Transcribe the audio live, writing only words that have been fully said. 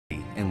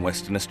in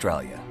Western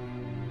Australia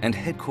and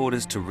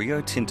headquarters to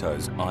Rio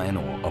Tinto's iron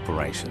ore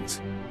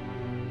operations.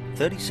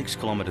 36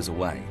 kilometres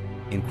away,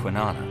 in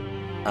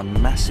Kwinana, a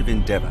massive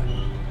endeavour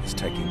is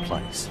taking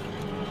place.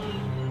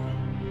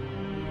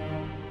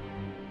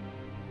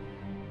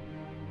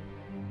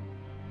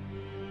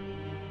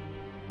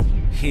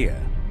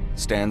 Here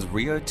stands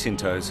Rio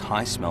Tinto's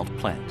HIsmelt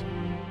plant.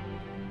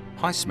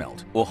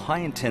 HIsmelt, or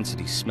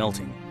high-intensity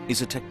smelting,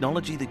 is a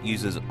technology that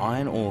uses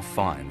iron ore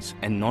fines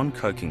and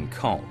non-coking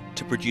coal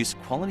to produce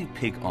quality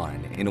pig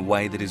iron in a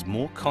way that is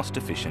more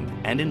cost-efficient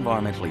and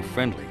environmentally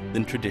friendly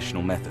than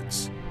traditional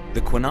methods.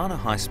 The Kwinana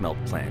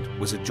HIsmelt plant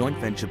was a joint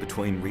venture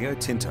between Rio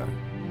Tinto,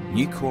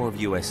 Nucor of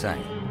USA,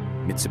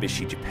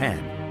 Mitsubishi Japan,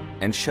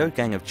 and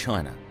Shougang of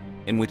China,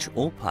 in which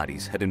all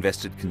parties had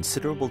invested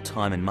considerable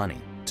time and money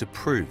to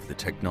prove the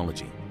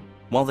technology.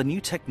 While the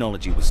new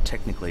technology was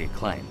technically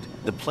acclaimed,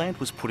 the plant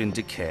was put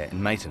into care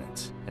and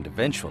maintenance and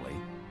eventually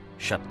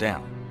shut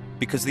down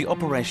because the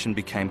operation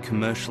became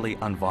commercially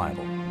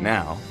unviable.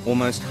 Now,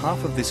 almost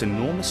half of this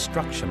enormous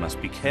structure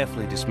must be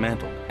carefully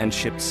dismantled and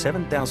shipped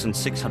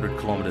 7,600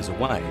 kilometers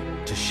away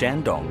to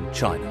Shandong,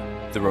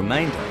 China. The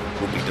remainder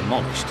will be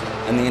demolished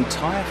and the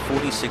entire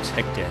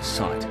 46-hectare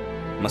site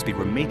must be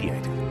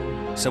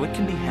remediated so it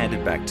can be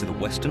handed back to the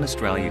Western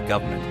Australia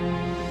government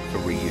for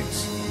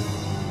reuse.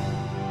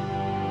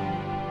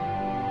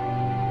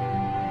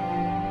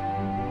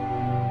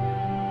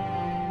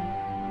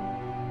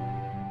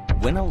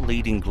 When a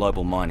leading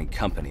global mining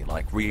company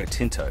like Rio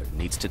Tinto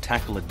needs to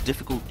tackle a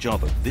difficult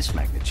job of this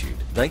magnitude,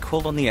 they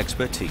call on the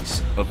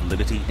expertise of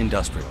Liberty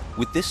Industrial.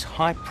 With this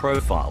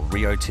high-profile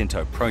Rio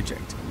Tinto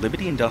project,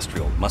 Liberty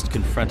Industrial must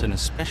confront an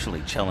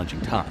especially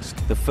challenging task,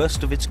 the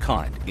first of its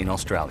kind in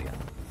Australia.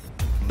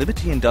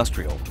 Liberty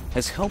Industrial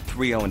has helped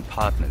Rio and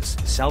partners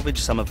salvage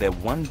some of their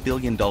 $1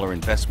 billion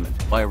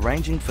investment by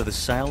arranging for the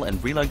sale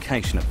and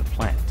relocation of the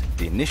plant.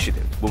 The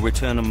initiative will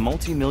return a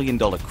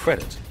multi-million-dollar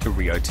credit to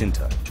Rio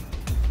Tinto.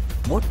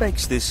 What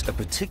makes this a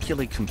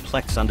particularly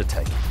complex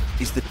undertaking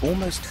is that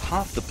almost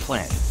half the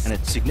plant and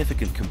its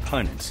significant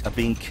components are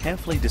being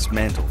carefully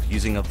dismantled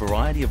using a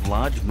variety of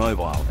large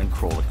mobile and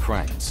crawler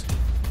cranes.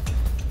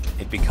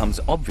 It becomes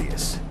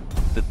obvious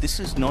that this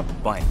is not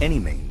by any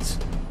means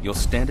your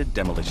standard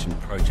demolition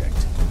project.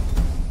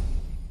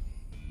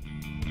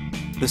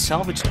 The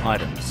salvaged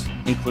items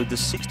include the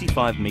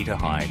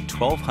 65-metre-high,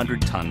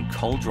 1,200-tonne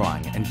coal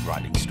drying and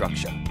grinding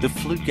structure, the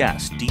flue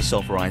gas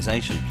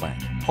desulfurization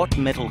plant, hot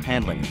metal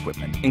handling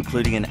equipment,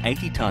 including an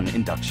 80-tonne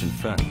induction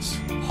furnace,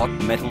 hot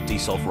metal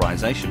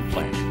desulfurization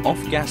plant,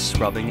 off-gas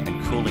scrubbing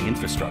and cooling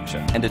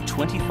infrastructure, and a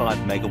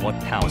 25-megawatt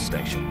power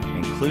station,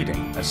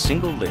 including a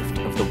single lift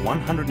of the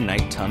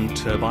 108-tonne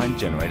turbine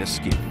generator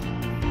skid.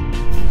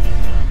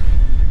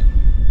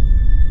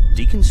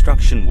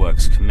 Deconstruction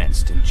works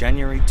commenced in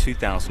January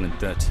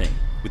 2013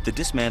 with the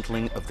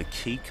dismantling of the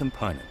key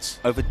components.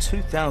 Over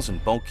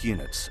 2,000 bulk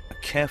units are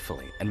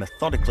carefully and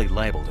methodically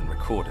labelled and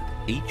recorded.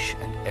 Each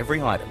and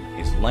every item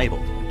is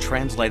labelled and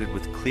translated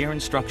with clear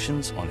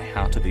instructions on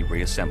how to be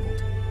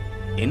reassembled.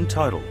 In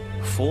total,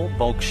 4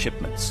 bulk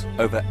shipments,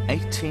 over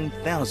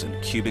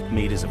 18,000 cubic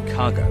metres of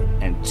cargo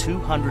and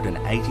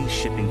 280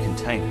 shipping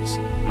containers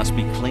must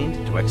be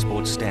cleaned to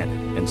export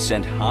standard and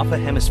sent half a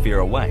hemisphere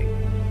away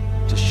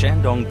to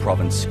Shandong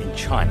province in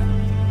China,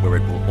 where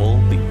it will all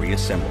be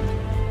reassembled.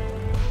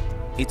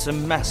 It's a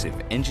massive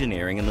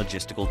engineering and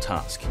logistical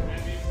task.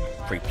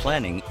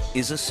 Pre-planning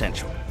is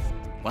essential.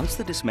 Once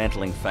the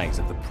dismantling phase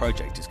of the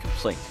project is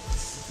complete,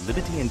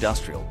 Liberty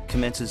Industrial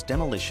commences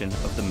demolition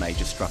of the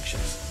major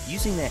structures.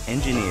 Using their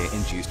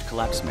engineer-induced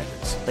collapse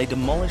methods, they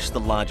demolish the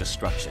larger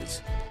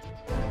structures,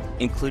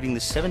 including the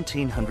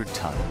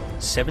 1,700-tonne,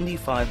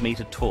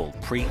 75-metre-tall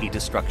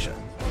preheater structure,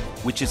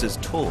 which is as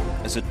tall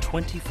as a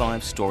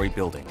 25-storey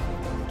building.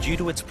 Due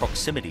to its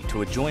proximity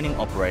to adjoining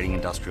operating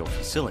industrial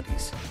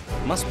facilities,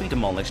 must be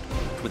demolished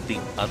with the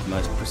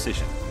utmost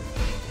precision.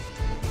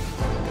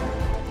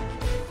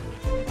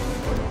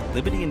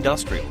 Liberty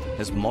Industrial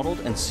has modelled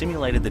and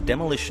simulated the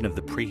demolition of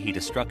the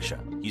preheater structure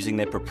using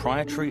their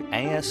proprietary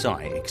ASI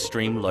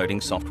extreme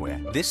loading software.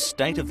 This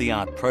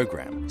state-of-the-art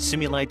program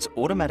simulates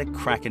automatic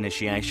crack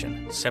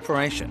initiation,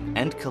 separation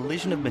and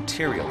collision of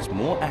materials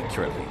more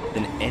accurately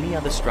than any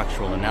other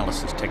structural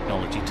analysis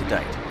technology to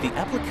date. The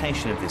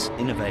application of this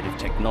innovative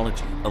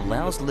technology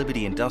allows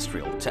Liberty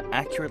Industrial to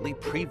accurately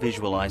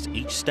pre-visualize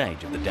each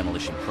stage of the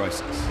demolition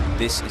process.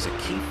 This is a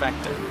key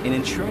factor in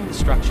ensuring the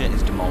structure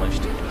is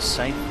demolished in a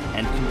safe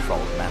and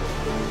controlled manner.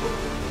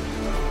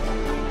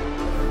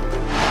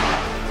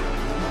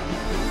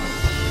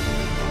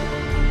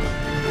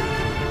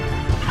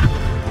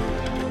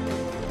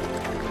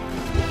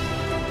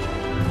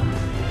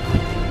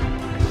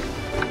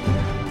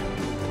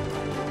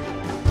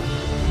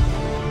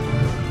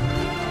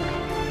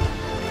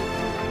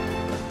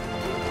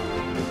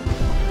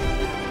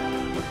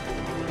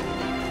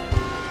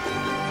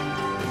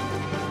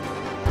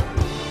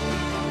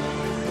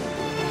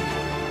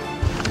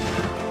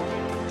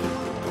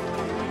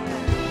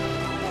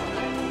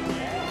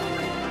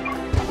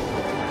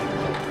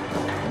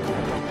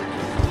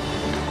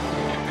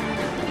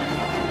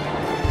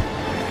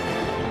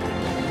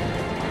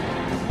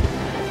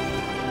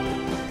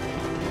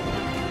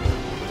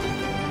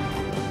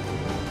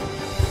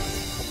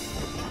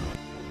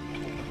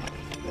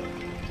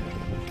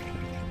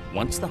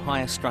 Once the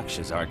higher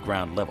structures are at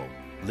ground level,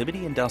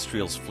 Liberty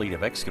Industrial's fleet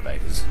of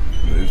excavators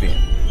move in.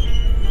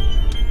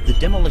 The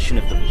demolition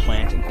of the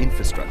plant and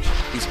infrastructure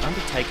is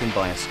undertaken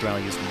by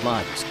Australia's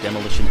largest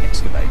demolition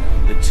excavator,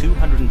 the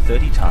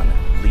 230-tonne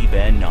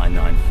Liebherr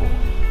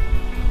 994.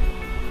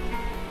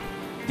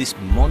 This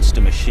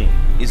monster machine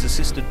is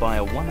assisted by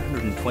a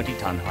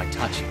 120-tonne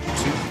Hitachi,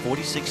 two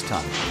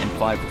 46-tonne and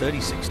 5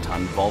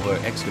 36-tonne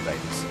Volvo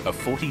excavators, a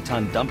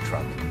 40-tonne dump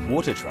truck,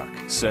 water truck,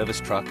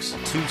 service trucks,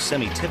 two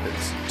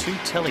semi-tippers, two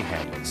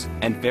telehandlers,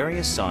 and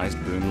various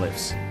sized boom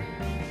lifts.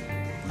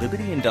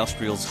 Liberty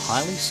Industrial's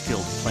highly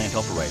skilled plant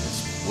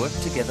operators work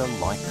together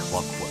like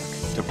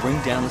clockwork to bring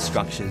down the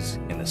structures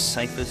in the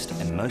safest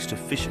and most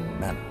efficient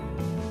manner.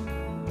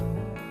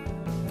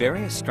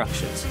 Various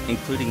structures,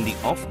 including the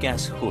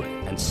off-gas hood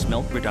and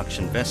smelt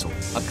reduction vessel,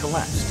 are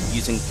collapsed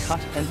using cut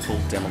and pull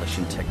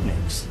demolition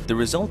techniques. The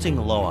resulting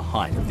lower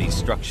height of these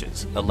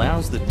structures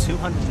allows the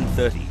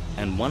 230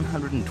 and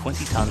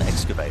 120-tonne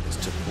excavators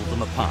to pull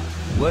them apart,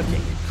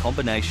 working in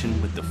combination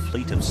with the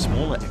fleet of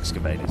smaller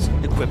excavators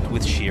equipped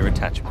with shear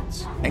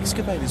attachments.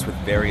 Excavators with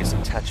various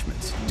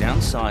attachments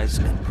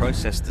downsize and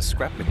process the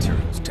scrap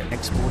materials to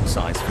export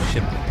size for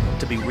shipment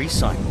to be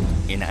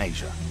recycled in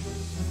Asia.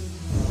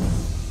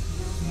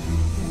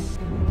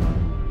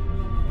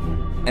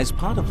 As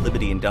part of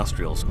Liberty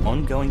Industrial's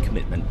ongoing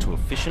commitment to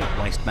efficient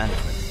waste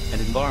management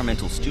and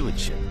environmental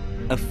stewardship,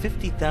 a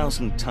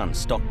 50,000-tonne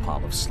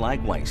stockpile of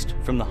slag waste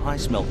from the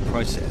HIsmelt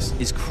process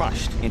is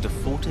crushed into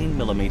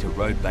 14mm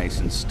road base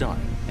and stone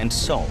and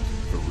sold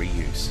for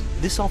reuse.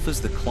 This offers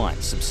the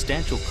client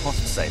substantial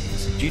cost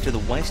savings due to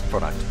the waste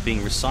product being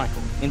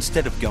recycled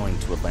instead of going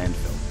to a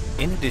landfill.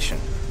 In addition,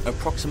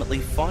 approximately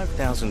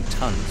 5,000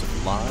 tonnes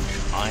of large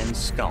iron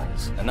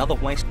skulls and other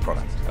waste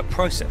product are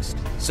processed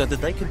so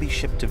that they can be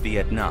shipped to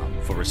Vietnam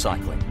for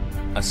recycling.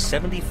 A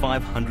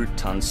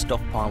 7,500-tonne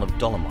stockpile of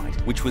dolomite,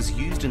 which was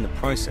used in the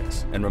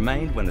process and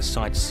remained when the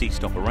site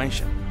ceased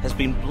operation, has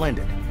been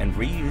blended and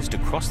reused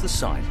across the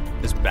site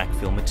as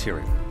backfill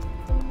material.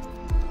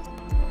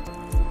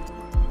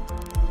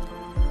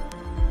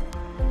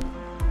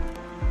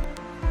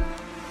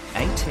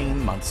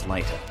 Months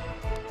later,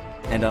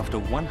 and after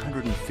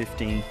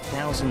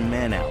 115,000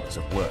 man-hours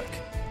of work,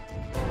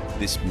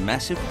 this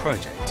massive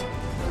project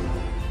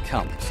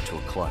comes to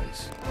a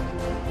close.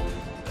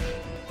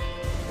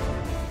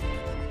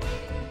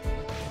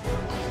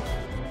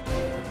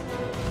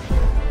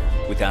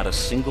 Without a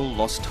single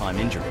lost time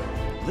injury,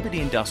 Liberty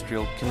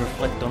Industrial can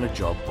reflect on a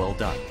job well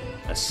done.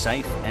 A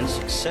safe and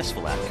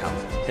successful outcome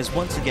has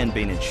once again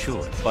been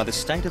ensured by the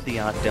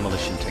state-of-the-art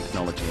demolition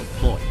technology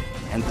employed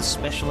and the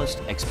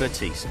specialist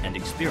expertise and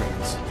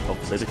experience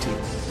of Liberty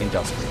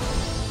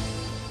Industrial.